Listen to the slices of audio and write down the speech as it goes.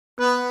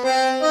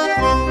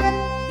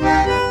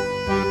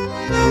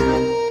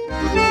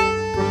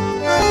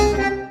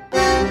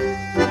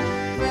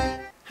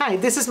Hi,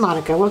 this is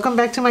Monica. Welcome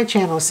back to my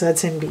channel,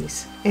 Suds and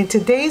Bees. In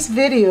today's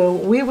video,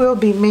 we will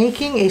be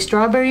making a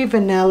strawberry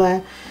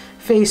vanilla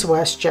face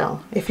wash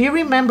gel. If you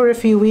remember a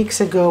few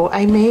weeks ago,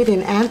 I made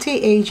an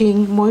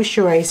anti-aging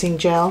moisturizing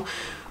gel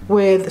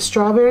with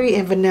strawberry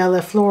and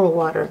vanilla floral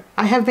water.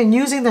 I have been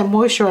using that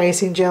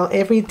moisturizing gel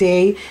every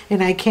day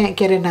and I can't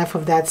get enough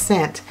of that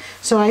scent.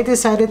 So I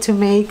decided to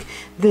make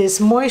this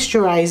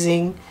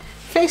moisturizing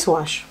face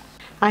wash.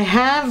 I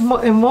have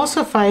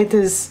emulsified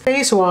this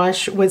face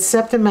wash with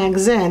Septimax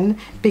Zen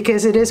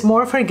because it is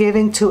more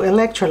forgiving to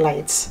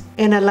electrolytes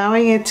and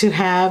allowing it to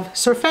have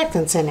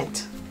surfactants in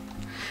it.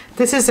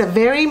 This is a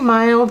very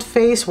mild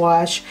face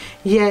wash,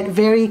 yet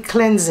very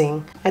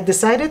cleansing. I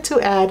decided to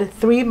add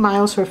 3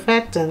 mild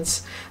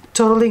surfactants,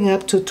 totaling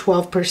up to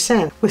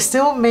 12%, which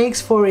still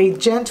makes for a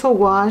gentle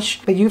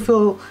wash, but you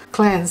feel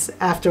cleansed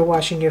after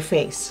washing your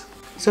face.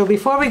 So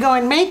before we go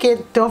and make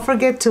it, don't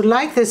forget to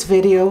like this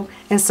video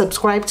and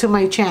subscribe to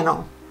my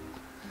channel.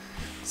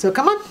 So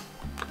come on,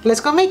 let's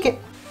go make it.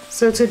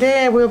 So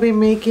today I will be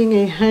making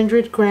a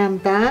 100-gram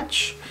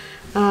batch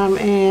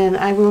and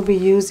I will be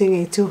using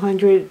a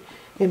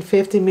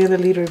 250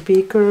 milliliter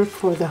beaker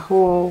for the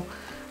whole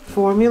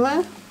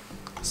formula.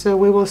 So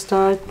we will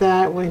start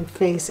that with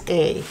phase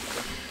A.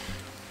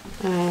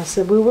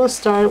 So we will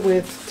start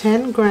with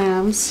 10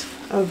 grams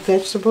of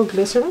vegetable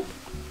glycerine.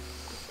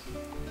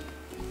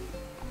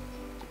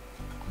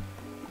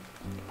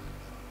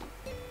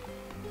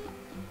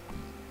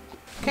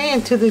 Okay,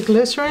 and to the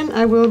glycerin,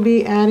 I will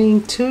be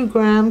adding 2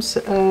 grams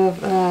of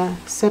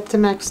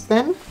Septimax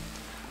Zen.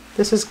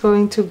 This is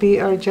going to be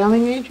our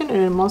gelling agent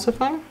and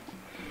emulsifier.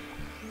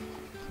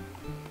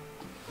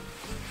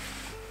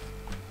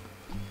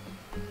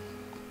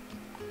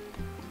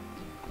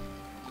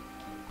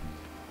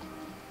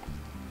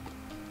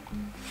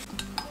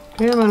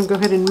 Okay, I'm going to go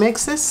ahead and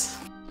mix this.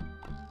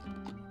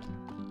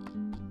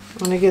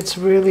 When it gets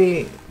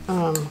really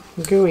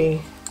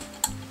gooey.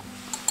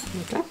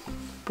 Okay.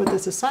 Put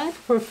this aside.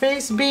 For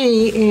phase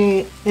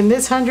B, in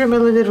this 100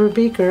 milliliter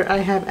beaker, I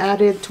have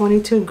added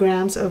 22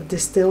 grams of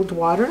distilled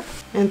water.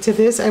 And to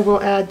this, I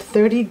will add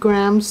 30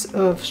 grams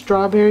of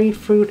strawberry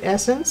fruit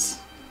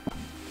essence.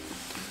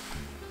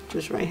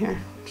 Just right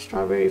here,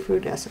 strawberry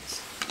fruit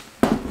essence.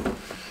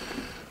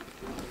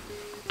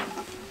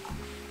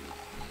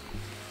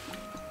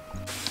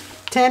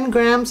 $10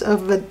 grams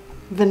of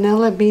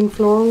vanilla bean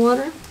floral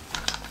water.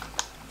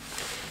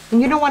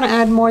 And you don't want to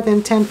add more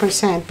than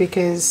 10%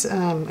 because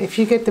if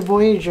you get the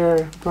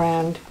Voyager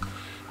brand,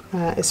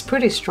 it's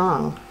pretty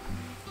strong.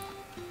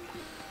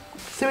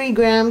 3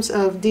 grams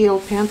of DL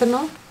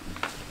Panthenol.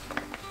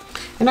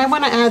 And I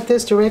want to add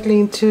this directly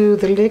into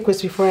the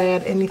liquids before I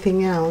add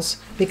anything else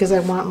because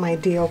I want my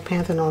DL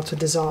Panthenol to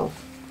dissolve.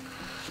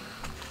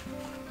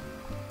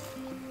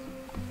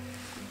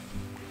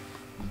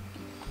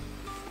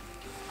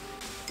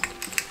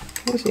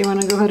 Okay, so you want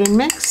to go ahead and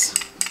mix.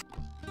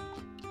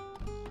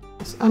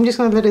 I'm just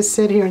going to let it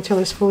sit here until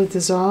it's fully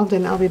dissolved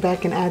and I'll be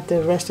back and add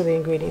the rest of the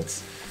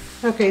ingredients.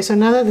 Okay, so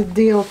now that the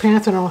DL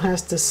Panthenol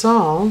has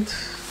dissolved,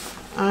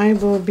 I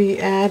will be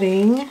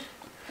adding,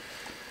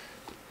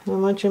 how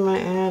much am I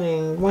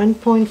adding?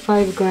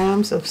 1.5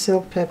 grams of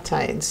Silk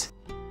Peptides.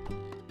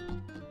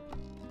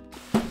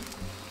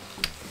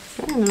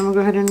 Okay, and then I'm going to go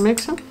ahead and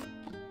mix them.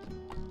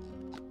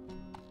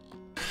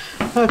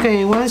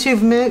 Okay, once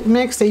you've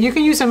mixed it, you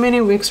can use a mini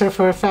mixer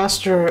for a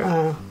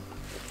faster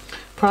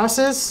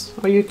process,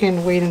 or you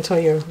can wait until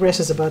your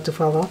wrist is about to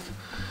fall off.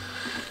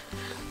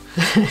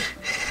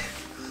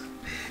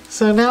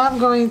 So now I'm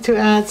going to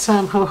add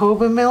some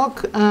jojoba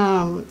milk.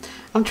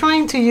 I'm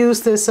trying to use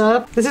this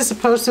up. This is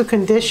supposed to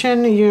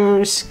condition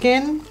your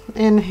skin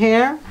and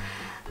hair.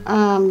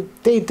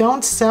 They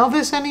don't sell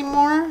this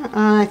anymore.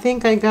 I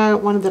think I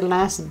got one of the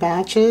last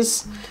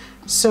batches.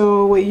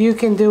 So what you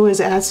can do is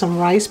add some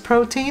rice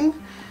protein.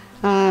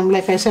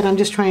 Like I said, I'm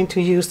just trying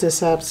to use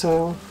this up,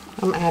 so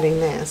I'm adding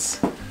this.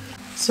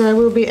 So I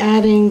will be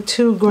adding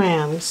 2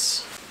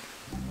 grams.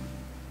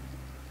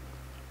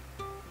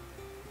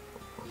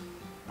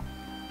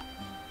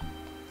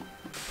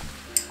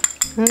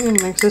 Okay, and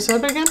mix this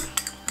up again.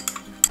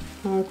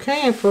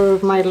 Okay, and for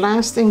my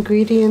last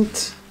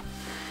ingredient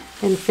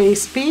in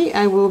phase B,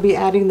 I will be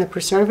adding the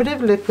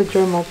preservative liquid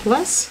Germal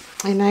Plus,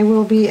 and I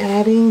will be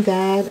adding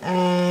that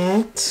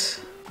at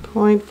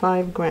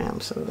 0.5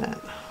 grams of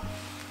that.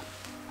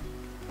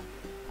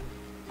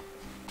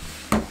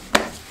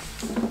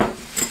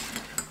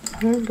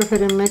 Go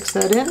ahead and mix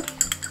that in.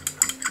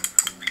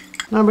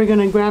 Now we're going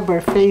to grab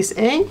our phase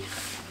A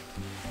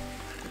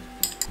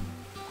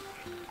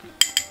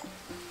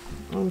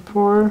and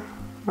pour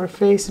our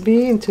phase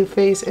B into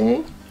phase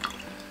A.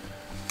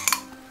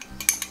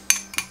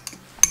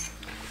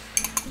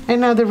 And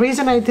now the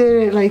reason I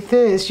did it like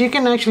this, you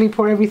can actually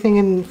pour everything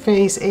in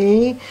phase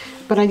A,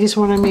 but I just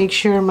want to make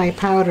sure my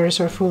powders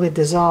are fully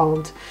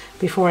dissolved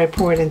before I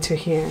pour it into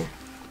here.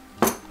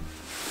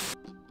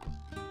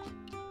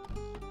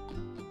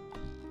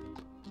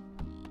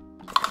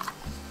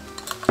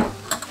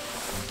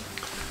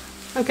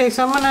 Okay,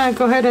 so I'm gonna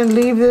go ahead and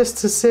leave this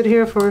to sit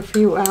here for a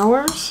few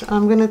hours.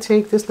 I'm gonna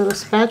take this little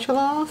spatula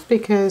off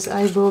because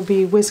I will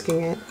be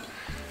whisking it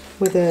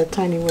with a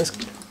tiny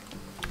whisk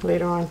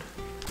later on.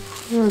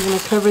 We're gonna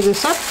cover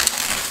this up.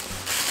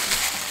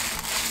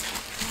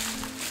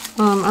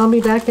 I'll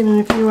be back in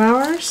a few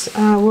hours.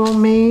 We'll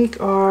make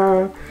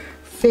our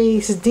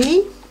phase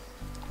D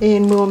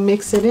and we'll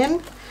mix it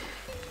in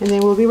and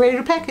then we'll be ready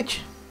to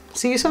package.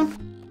 See you soon.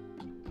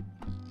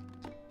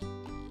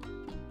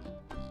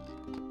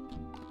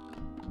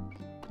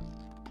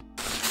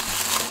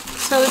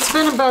 So it's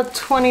been about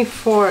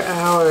 24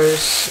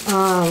 hours.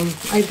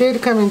 I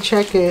did come and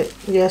check it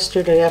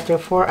yesterday after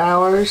 4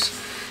 hours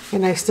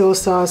and I still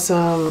saw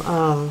some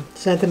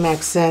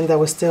Septimax Zen that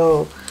was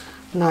still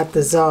not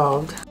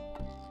dissolved.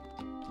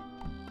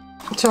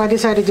 So I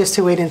decided just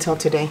to wait until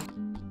today.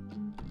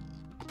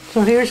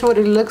 So here's what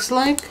it looks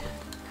like.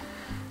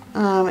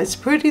 It's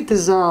pretty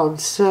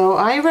dissolved, so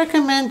I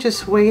recommend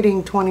just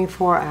waiting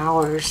 24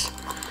 hours.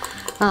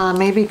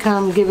 Maybe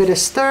come give it a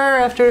stir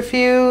after a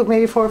few,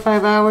 maybe 4 or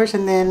 5 hours,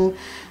 and then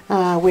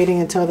waiting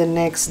until the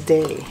next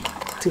day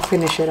to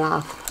finish it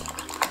off.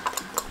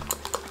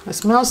 It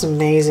smells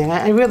amazing.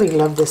 I really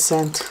love this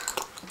scent,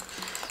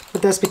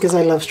 but that's because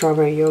I love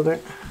strawberry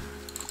yogurt.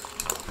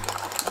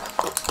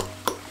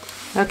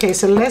 Okay,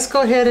 so let's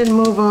go ahead and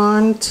move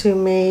on to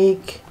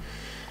make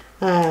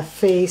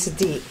phase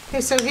D.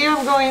 Okay, so here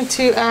I'm going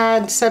to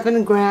add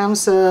 7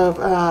 grams of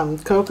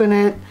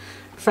coconut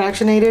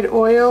fractionated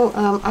oil.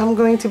 I'm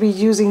going to be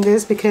using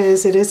this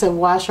because it is a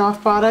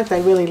wash-off product. I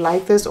really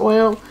like this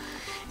oil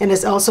and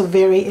it's also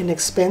very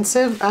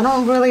inexpensive. I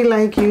don't really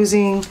like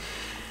using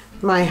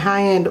my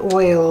high-end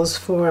oils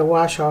for a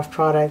wash-off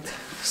product,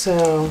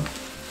 so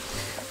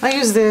I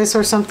use this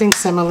or something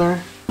similar.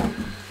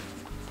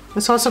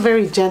 It's also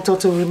very gentle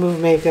to remove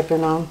makeup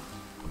and all.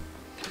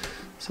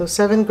 So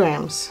 7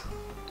 grams.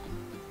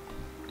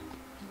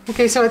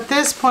 Okay, so at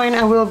this point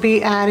I will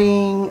be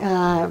adding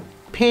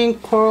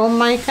pink coral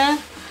mica.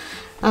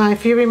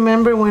 If you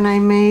remember when I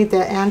made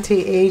the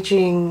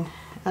anti-aging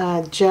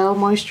gel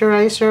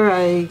moisturizer,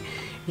 I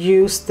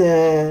used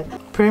the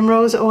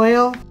primrose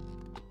oil.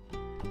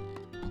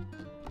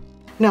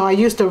 No, I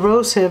used the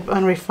rosehip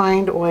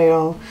unrefined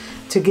oil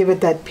to give it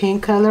that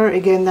pink color.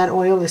 Again, that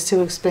oil is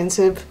too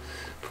expensive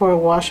for a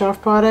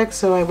wash-off product,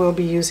 so I will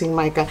be using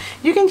mica.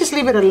 You can just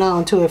leave it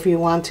alone too if you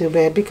want to,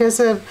 but because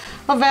of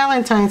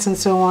Valentine's and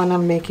so on,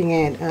 I'm making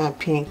it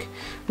pink.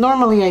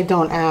 Normally I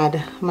don't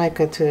add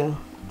mica to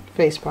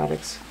face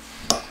products.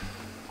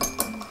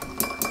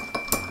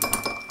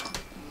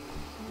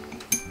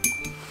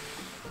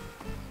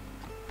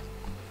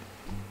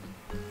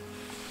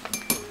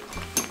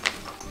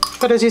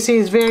 But as you see,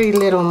 it's very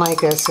little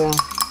mica, so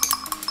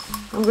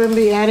I'm going to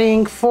be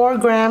adding 4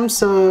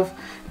 grams of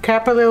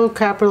Capryl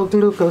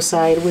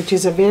Glucoside, which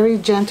is a very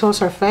gentle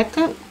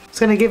surfactant. It's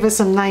going to give us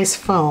a nice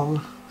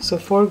foam. So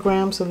 4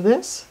 grams of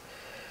this.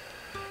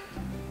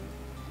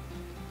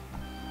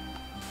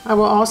 I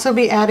will also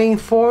be adding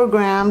 4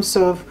 grams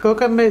of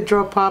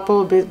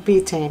Cocamidopropyl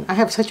Betaine. I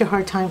have such a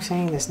hard time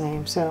saying this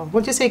name, so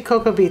we'll just say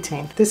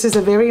Cocamidopropyl. This is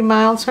a very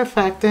mild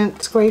surfactant.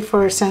 It's great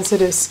for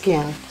sensitive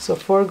skin. So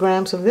 4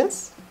 grams of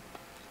this.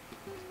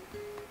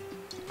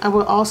 I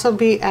will also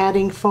be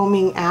adding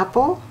foaming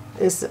apple.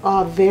 It's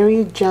a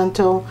very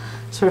gentle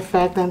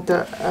surfactant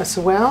as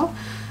well.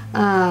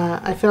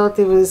 I felt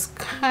it was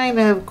kind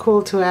of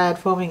cool to add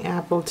foaming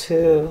apple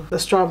to the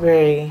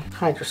strawberry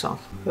hydrosol.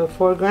 So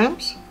 4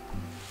 grams.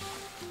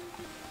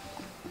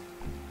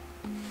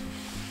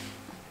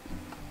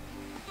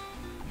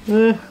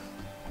 Okay,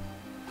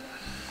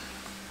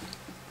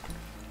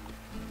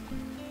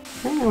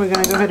 we're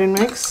gonna go ahead and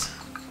mix.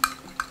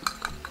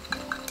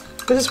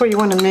 This is where you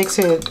want to mix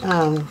it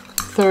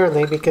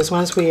thoroughly, because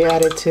once we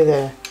add it to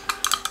the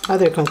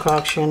other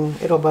concoction,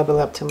 it'll bubble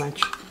up too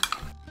much.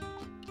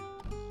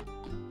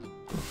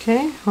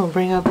 Okay, we'll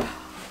bring up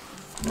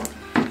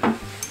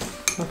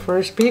our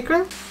first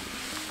beaker.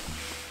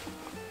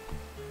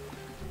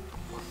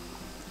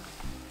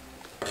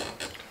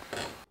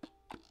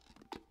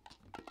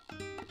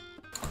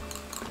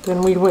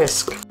 Then we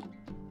whisk.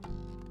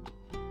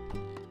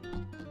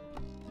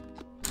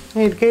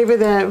 It gave it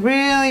that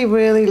really,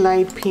 really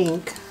light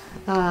pink.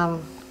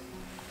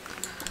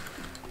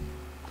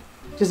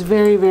 Just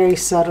very, very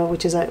subtle,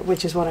 which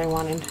is what I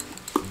wanted.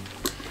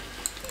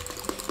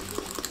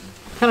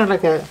 Kind of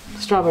like a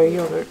strawberry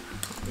yogurt.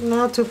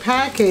 Now to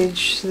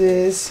package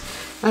this,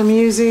 I'm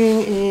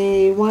using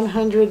a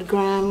 100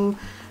 gram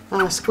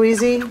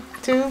squeezy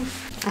tube.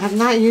 I have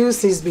not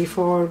used these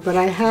before, but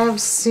I have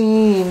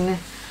seen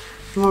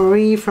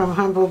Marie from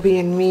Humble Bee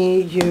and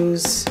Me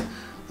use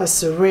a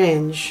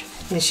syringe,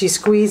 and she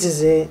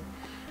squeezes it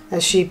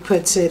as she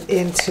puts it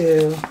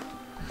into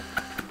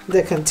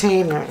the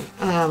container.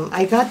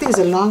 I got these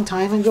a long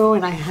time ago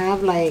and I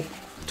have like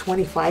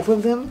 25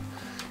 of them,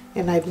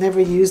 and I've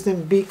never used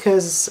them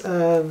because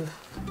of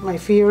my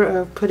fear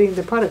of putting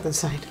the product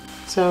inside.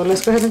 So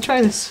let's go ahead and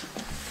try this.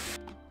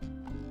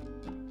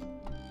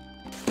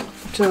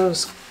 So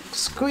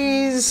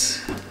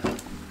squeeze.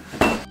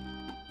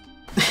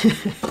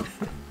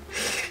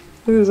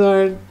 This is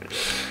hard.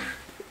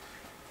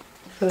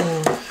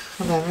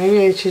 Hold on,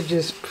 maybe I should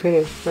just put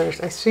it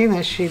first. I've seen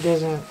that she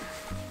doesn't.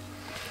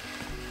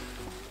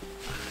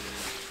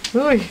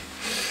 Ooh.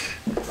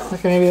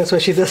 Okay, maybe that's why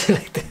she does it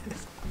like this.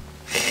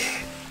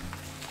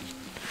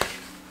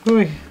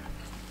 Ooh.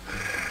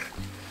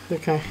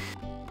 Okay.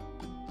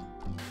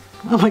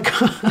 Oh my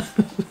god.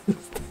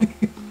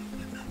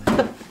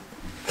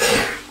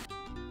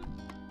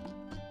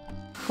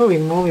 Holy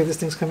moly, this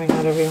thing's coming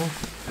out everywhere.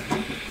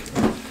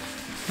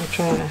 I'm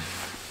trying to.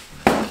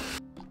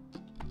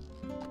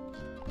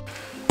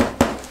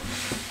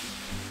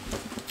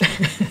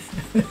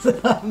 It's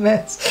a hot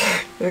mess.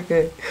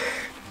 Okay.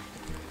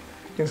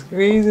 Just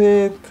squeeze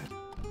it.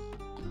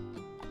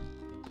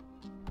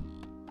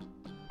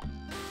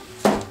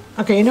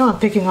 Okay, you know I'm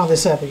picking all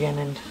this up again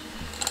and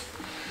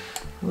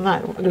I'm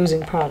not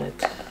losing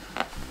product.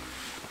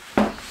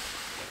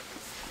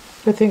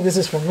 Good thing this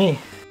is for me.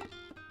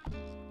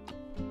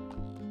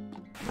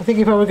 I think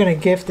if I were going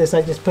to gift this,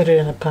 I'd just put it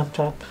in a pump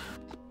top.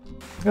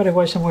 I gotta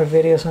watch some more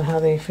videos on how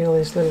they fill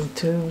these little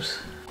tubes.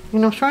 You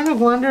know, I'm trying to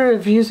wonder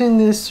if using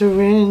this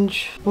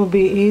syringe will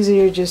be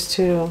easier just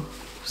to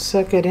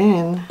suck it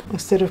in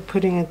instead of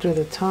putting it through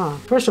the top.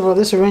 First of all,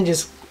 this syringe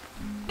is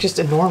just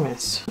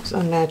enormous. It's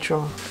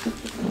unnatural.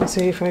 Let's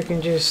see if I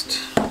can just...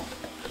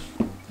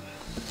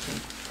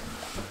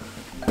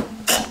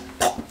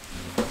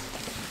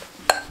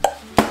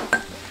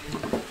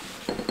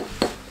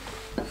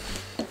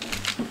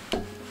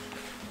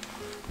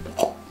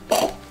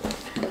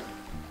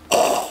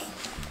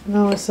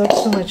 No, it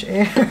sucks too much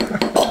air.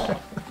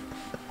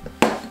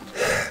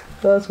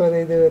 That's why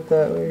they do it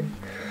that way.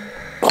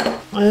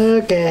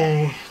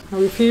 Okay, I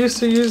refuse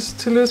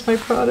to lose my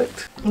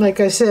product. Like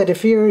I said,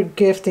 if you're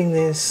gifting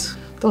this,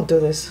 don't do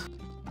this.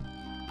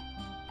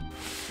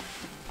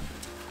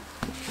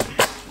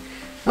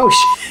 Oh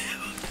shit!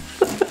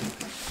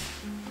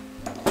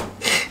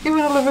 It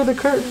went all over the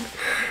curtain.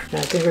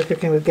 I think we're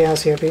cooking with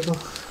gas here, people.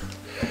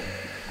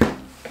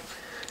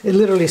 It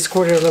literally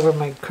squirted all over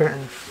my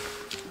curtain.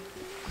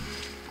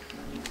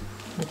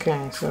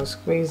 Okay, so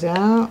squeeze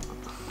out.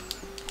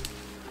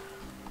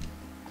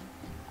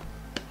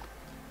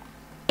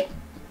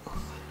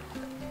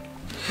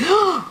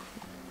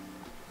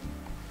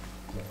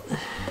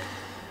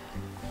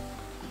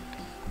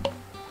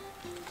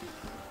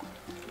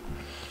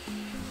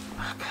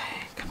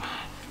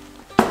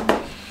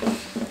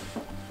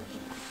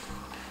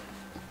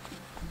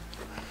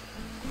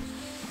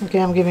 Okay,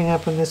 I'm giving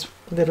up on this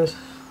little...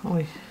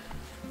 Oy.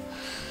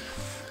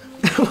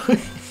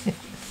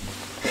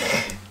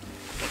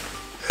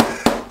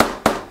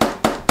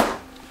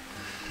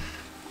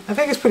 I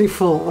think it's pretty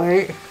full,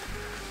 right?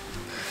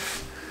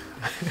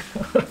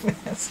 What a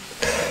mess.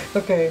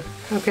 Okay,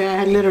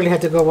 I literally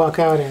had to go walk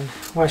out and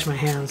wash my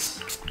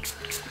hands.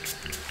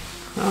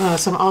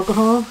 Some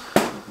alcohol.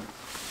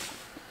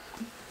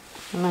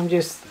 And I'm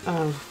just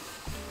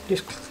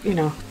you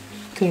know,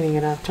 cleaning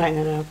it up,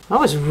 tightening it up. That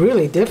was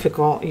really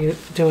difficult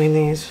doing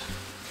these.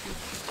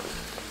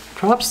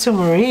 Props to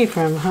Marie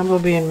from Humble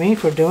B&Me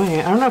for doing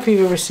it. I don't know if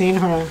you've ever seen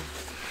her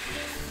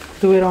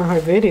do it on her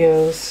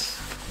videos,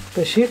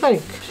 but she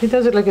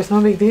does it like it's no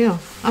big deal.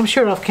 I'm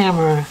sure off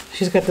camera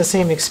she's got the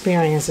same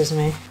experience as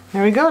me.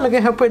 There we go. Look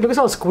at how pretty. Look, it's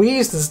all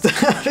squeezed and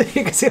stuff.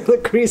 You can see all the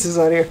creases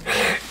on here.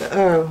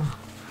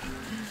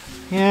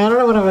 Yeah, I don't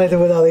know what I'm gonna do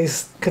with all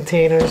these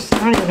containers. I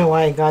don't even know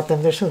why I got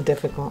them. They're so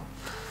difficult.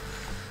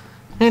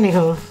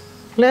 Anywho,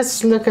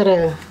 let's look at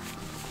a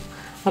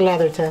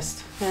lather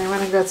test. Okay, I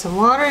went and got some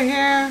water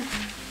here.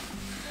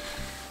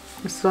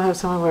 We still have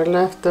some of our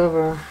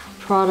leftover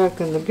product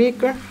in the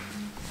beaker.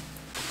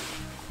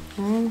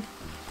 Okay.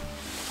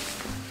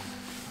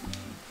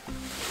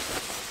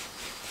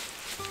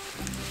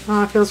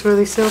 Oh, it feels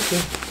really silky.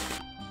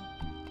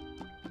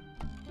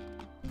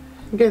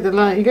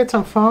 You get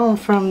some foam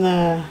from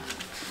the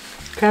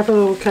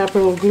Capryl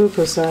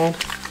Glucoside.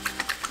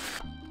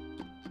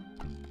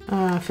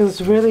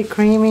 Feels really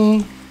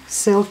creamy,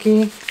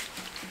 silky,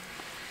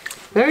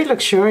 very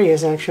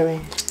luxurious actually,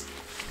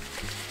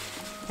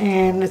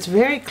 and it's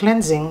very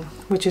cleansing,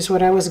 which is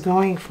what I was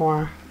going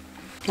for.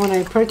 When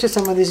I purchased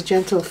some of these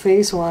gentle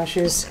face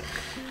washes,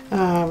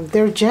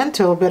 they're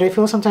gentle, but I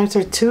feel sometimes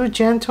they're too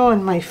gentle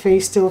and my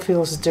face still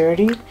feels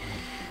dirty.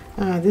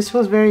 This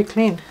feels very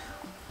clean.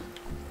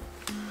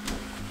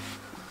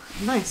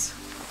 Nice.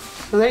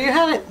 So there you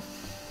have it.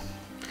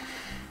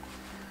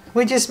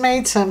 We just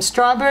made some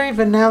strawberry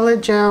vanilla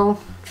gel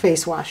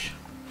face wash.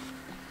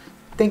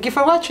 Thank you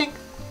for watching.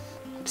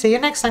 See you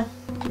next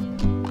time.